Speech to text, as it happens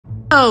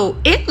Oh,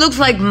 it looks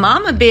like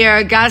Mama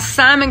Bear got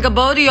Simon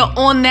Gabodia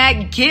on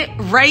that get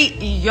right,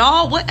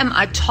 y'all. What am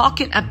I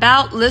talking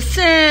about?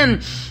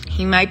 Listen,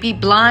 he might be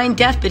blind,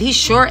 deaf, but he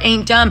sure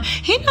ain't dumb.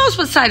 He knows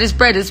what side his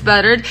bread is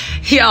buttered,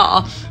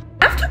 y'all.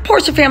 After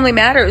Porsha Family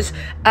Matters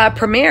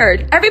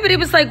premiered, everybody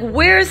was like,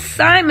 where's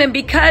Simon?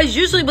 Because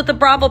usually with the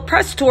Bravo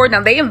press tour,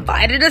 now they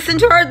invited us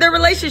into their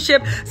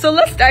relationship, so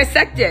let's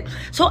dissect it.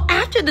 So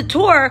after the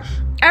tour,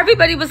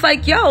 everybody was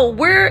like, yo,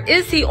 where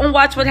is he on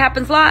Watch What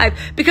Happens Live?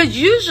 Because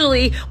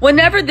usually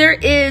whenever there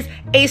is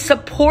a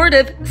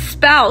supportive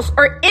spouse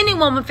or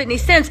anyone with any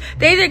sense,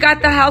 they either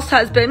got the house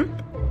husband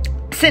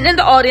sitting in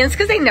the audience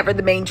because they never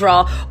the main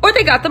draw, or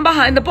they got them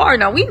behind the bar.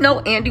 Now we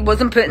know Andy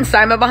wasn't putting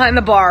Simon behind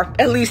the bar.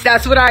 At least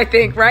that's what I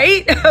think,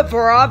 right?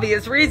 For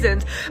obvious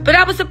reasons. But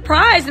I was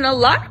surprised, and a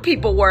lot of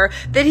people were,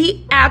 that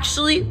he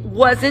actually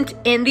wasn't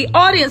in the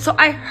audience. So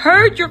I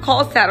heard your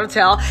call, Tattle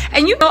Tells,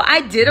 and you know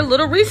I did a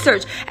little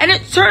research, and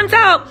it turns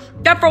out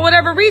that for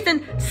whatever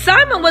reason,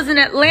 Simon was in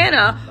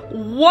Atlanta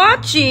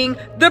watching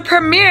the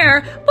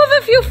premiere with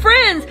a few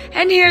friends,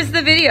 and here's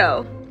the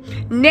video.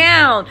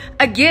 Now,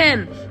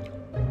 again,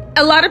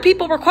 a lot of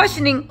people were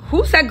questioning,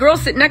 who's that girl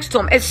sitting next to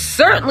him? It's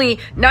certainly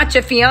not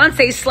your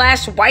fiance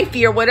 /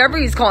 wifey or whatever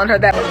he's calling her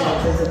that.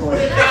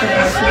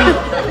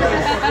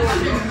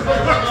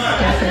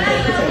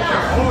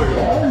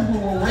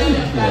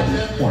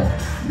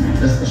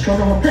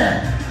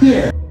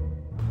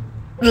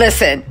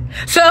 Listen,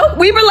 so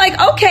we were like,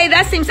 okay,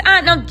 that seems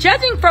odd. Now,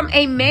 judging from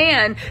a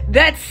man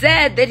that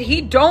said that he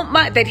don't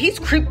mind, that he's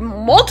creeped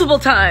multiple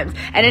times,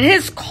 and in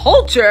his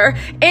culture,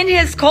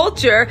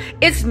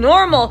 it's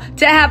normal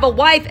to have a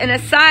wife and a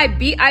side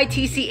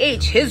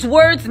bitch. His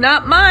words,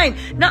 not mine.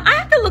 Now, I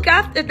have to look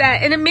after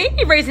that, and it made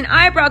me raise an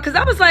eyebrow because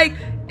I was like,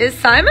 is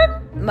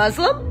Simon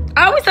Muslim?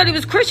 I always thought he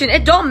was Christian.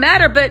 It don't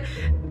matter, but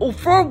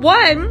for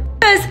one,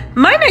 because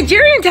my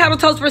Nigerian Tattle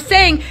Tells were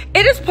saying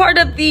it is part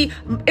of the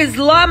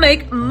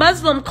Islamic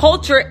Muslim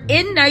culture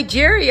in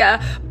Nigeria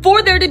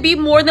for there to be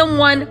more than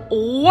one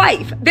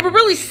wife. They were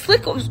really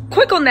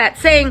quick on that,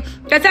 saying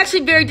that's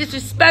actually very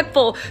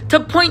disrespectful to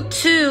point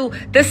to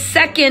the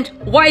second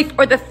wife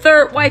or the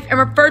third wife and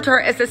refer to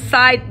her as a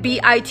side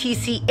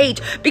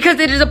bitch, because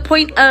it is a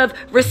point of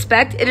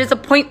respect, it is a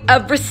point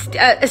of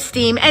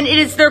esteem, and it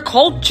is their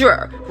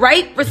culture,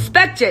 right?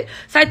 Respect it.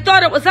 So I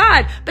thought it was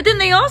odd. But then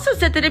they also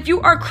said that if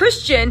you are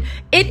Christian,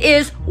 it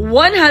is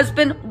one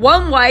husband,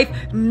 one wife,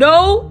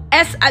 no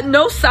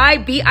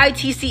side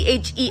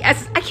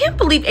bitches. I can't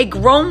believe a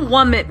grown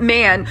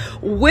man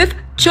with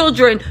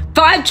children,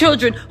 5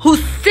 children,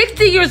 who's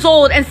 60 years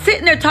old and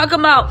sitting there talking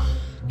about,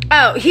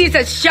 oh, he's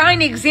a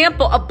shining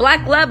example of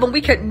black love and we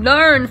could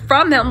learn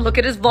from him. Look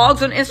at his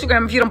vlogs on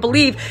Instagram if you don't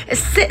believe.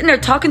 Is sitting there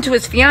talking to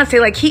his fiance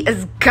like he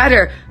is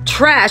gutter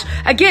trash.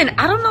 Again,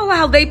 I don't know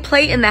how they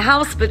play in the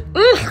house, but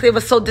it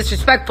was so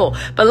disrespectful.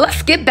 But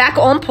let's get back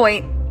on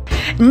point.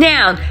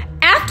 Now,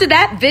 after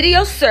that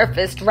video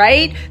surfaced,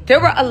 right, there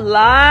were a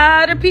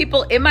lot of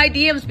people in my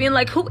DMs being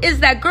like, who is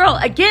that girl?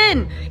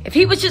 Again, if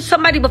he was just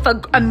somebody with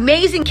an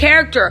amazing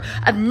character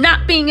of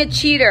not being a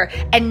cheater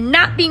and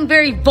not being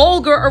very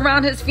vulgar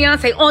around his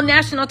fiance on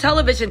national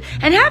television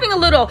and having a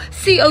little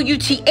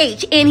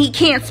COUTH and he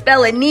can't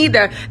spell it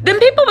neither, then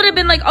people would have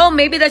been like, oh,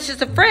 maybe that's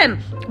just a friend.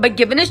 But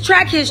given his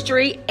track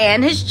history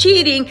and his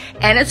cheating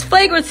and his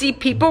flagrancy,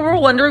 people were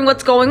wondering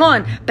what's going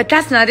on. But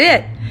that's not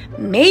it.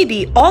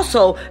 Maybe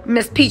also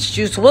Miss Peach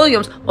Juice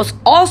Williams was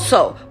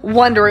also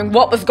wondering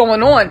what was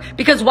going on,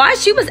 because while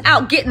she was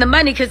out getting the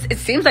money, because it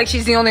seems like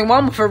she's the only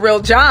one with a real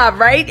job,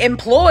 right?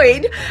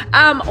 Employed.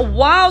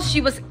 While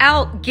she was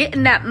out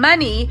getting that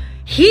money,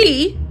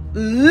 he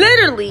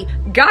literally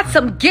got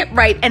some get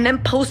right and then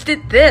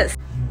posted this.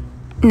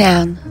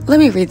 Now, let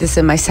me read this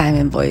in my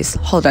Simon voice.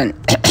 Hold on.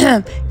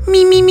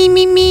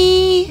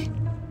 me.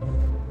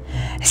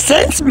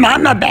 Since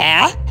Mama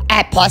Bear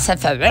at Porsha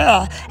for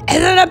real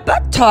is in a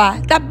book tour,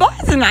 the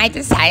boys and I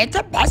decided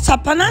to brush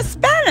up on our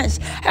Spanish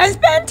and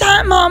spend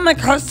time home in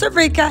Costa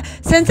Rica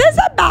since it's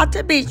about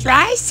to be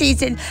dry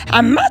season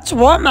and much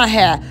warmer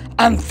here.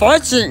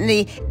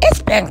 Unfortunately,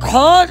 it's been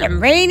cold and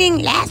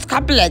raining last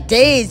couple of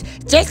days.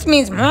 Just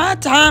means more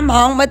time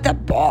home with the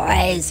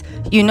boys.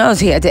 You know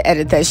he had to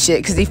edit that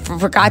shit because he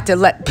forgot to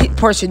let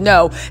Porsha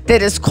know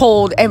that it's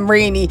cold and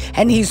rainy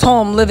and he's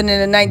home living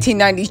in a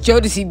 1990s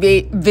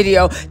Jodeci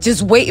video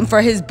just waiting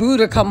for his boo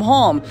to come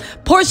home.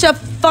 Porsha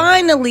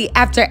finally,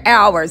 after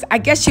hours, I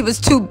guess she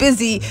was too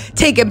busy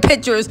taking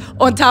pictures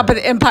on top of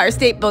the Empire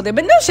State Building,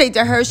 but no shade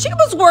to her. She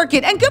was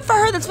working, and good for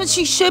her. That's what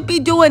she should be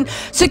doing,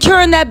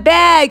 securing that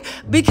bag,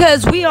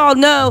 because we all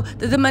know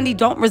that the money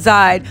don't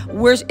reside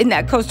in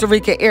that Costa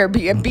Rica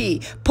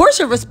Airbnb.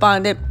 Porsha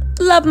responded,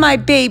 love my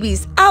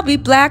babies. I'll be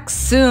black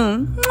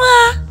soon.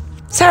 Mwah.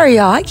 Sorry,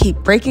 y'all. I keep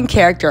breaking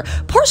character.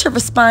 Porsha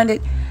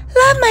responded,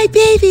 love my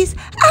babies.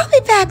 I'll be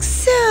back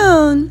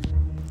soon.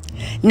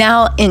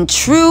 Now, in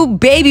true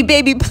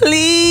baby,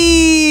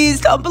 please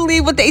don't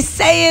believe what they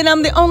saying,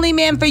 I'm the only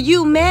man for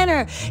you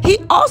manner, he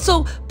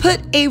also put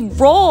a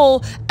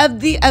roll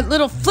of a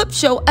little flip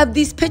show of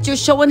these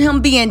pictures showing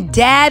him being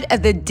dad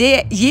of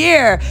the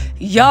year.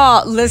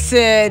 Y'all,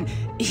 listen,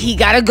 he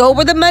got to go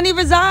where the money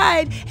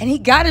reside, and he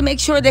got to make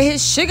sure that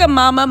his sugar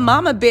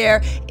mama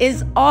bear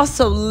is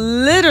also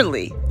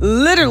literally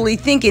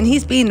thinking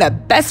he's being the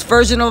best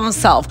version of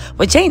himself,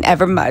 which ain't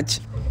ever much.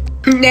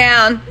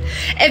 Now,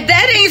 if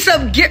that ain't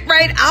some get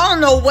right, I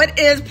don't know what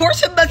is.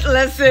 Porsha must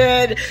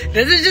listen.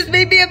 This is just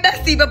me being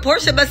messy, but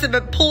Porsha must have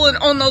been pulling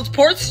on those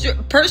purse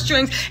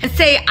strings and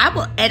say, I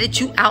will edit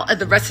you out of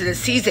the rest of the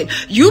season.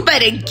 You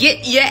better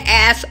get your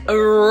ass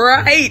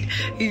right.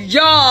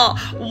 Y'all,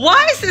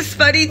 why is this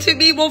funny to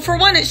me? Well, for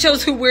one, it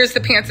shows who wears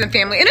the pants in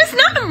family. And there's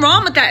nothing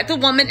wrong with that. The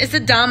woman is the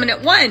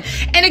dominant one.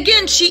 And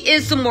again, she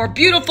is the more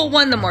beautiful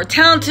one, the more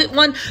talented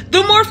one,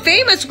 the more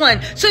famous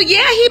one. So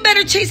yeah, he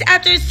better chase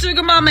after his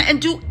sugar mama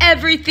and do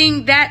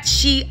everything that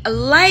she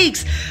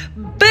likes.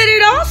 But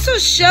it also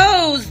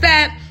shows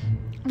that,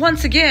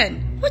 once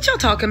again, what y'all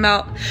talking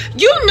about?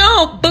 You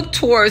know, book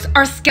tours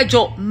are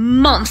scheduled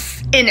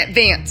months in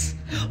advance.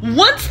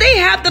 Once they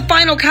have the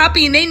final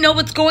copy and they know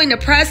it's going to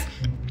press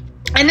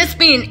and it's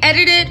being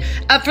edited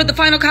for the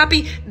final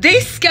copy,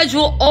 they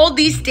schedule all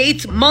these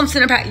dates months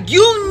in advance.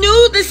 You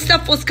knew this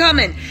stuff was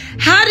coming.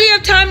 How do you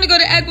have time to go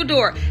to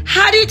Ecuador?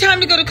 How do you have time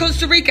to go to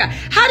Costa Rica?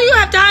 How do you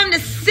have time to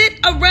sit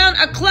around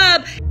a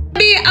club,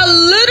 be a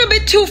little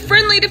bit too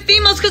friendly to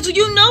females? Because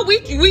you know,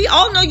 we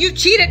all know you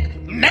cheated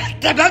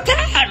multiple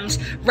times,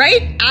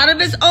 right? Out of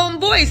his own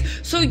voice.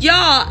 So y'all,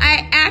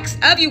 I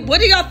asked of you, what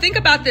do y'all think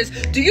about this?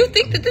 Do you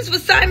think that this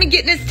was Simon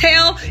getting his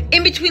tail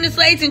in between his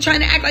legs and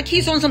trying to act like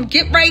he's on some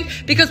get right?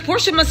 Because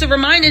Porsha must have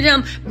reminded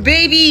him,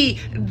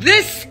 baby,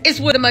 this is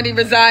where the money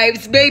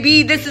resides,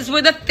 baby. This is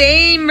where the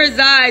fame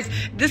resides.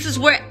 This is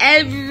where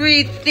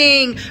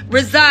everything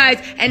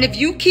resides. And if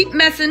you keep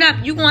messing up,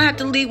 you're gonna have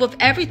to leave with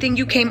everything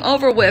you came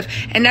over with.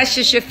 And that's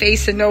just your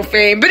face and no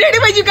fame. But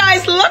anyway, you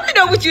guys, let me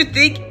know what you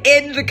think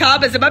in the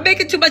comments. Am I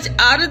making too much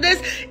out of this?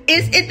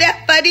 Is it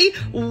that funny?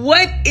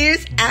 What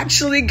is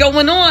actually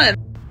going on?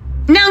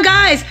 Now,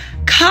 guys,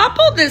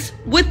 couple this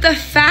with the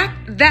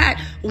fact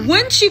that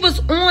when she was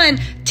on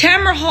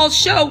Tamara Hall's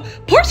show,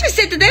 Porsha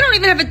said that they don't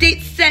even have a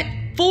date set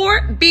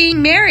for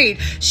being married.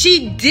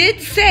 She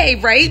did say,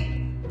 right?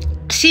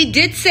 She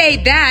did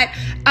say that,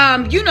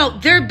 you know,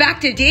 they're back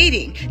to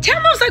dating.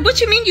 Tamara was like,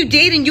 what you mean you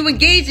dating? You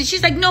engaged? And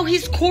she's like, no,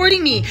 he's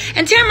courting me.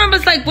 And Tamara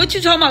was like, what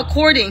you talking about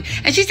courting?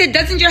 And she said,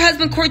 doesn't your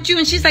husband court you?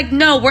 And she's like,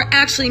 no, we're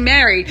actually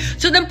married.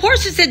 So then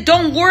Porsha said,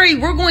 don't worry,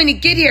 we're going to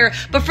get here.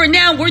 But for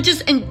now, we're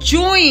just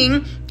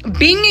enjoying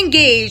being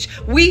engaged.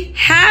 We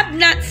have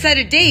not set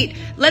a date.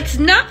 Let's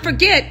not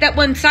forget that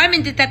when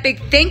Simon did that big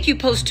thank you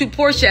post to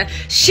Porsha,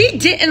 she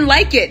didn't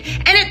like it.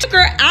 And it took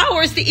her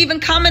hours to even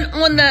comment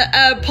on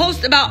the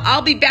post about,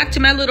 I'll be back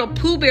to my little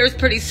Pooh Bears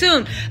pretty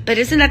soon. But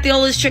isn't that the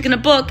oldest trick in the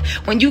book?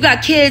 When you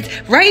got kids,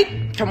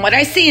 right? From what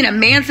I see, and a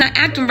man's not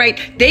acting right,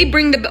 they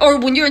bring or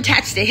when you're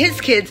attached to his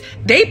kids,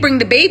 they bring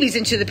the babies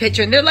into the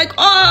picture. And they're like,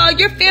 oh,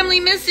 your family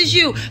misses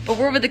you. But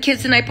where were the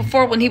kids the night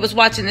before when he was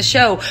watching the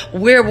show?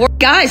 Where were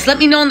guys? Let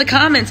me know in the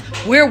comments.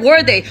 Where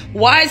were they?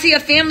 Why is he a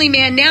family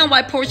man now?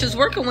 Why Porsha's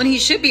working when he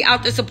should be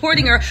out there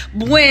supporting her?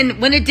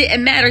 When it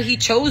didn't matter, he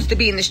chose to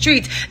be in the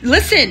streets.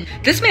 Listen,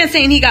 this man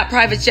saying he got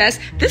private jets.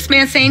 This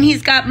man saying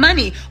he's got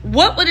money.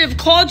 What would have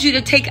called you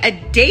to take a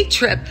day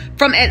trip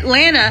from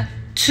Atlanta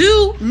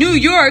to New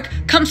York,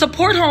 come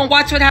support her and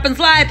watch what happens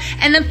live,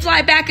 and then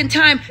fly back in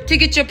time to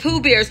get your Pooh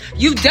Bears?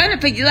 You've done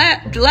it for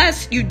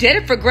less. You did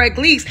it for Greg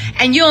Leaks,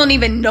 and you don't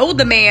even know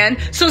the man.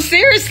 So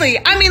seriously,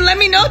 I mean, let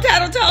me know,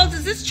 Tattle Tells,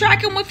 is this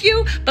tracking with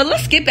you? But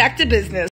let's get back to business.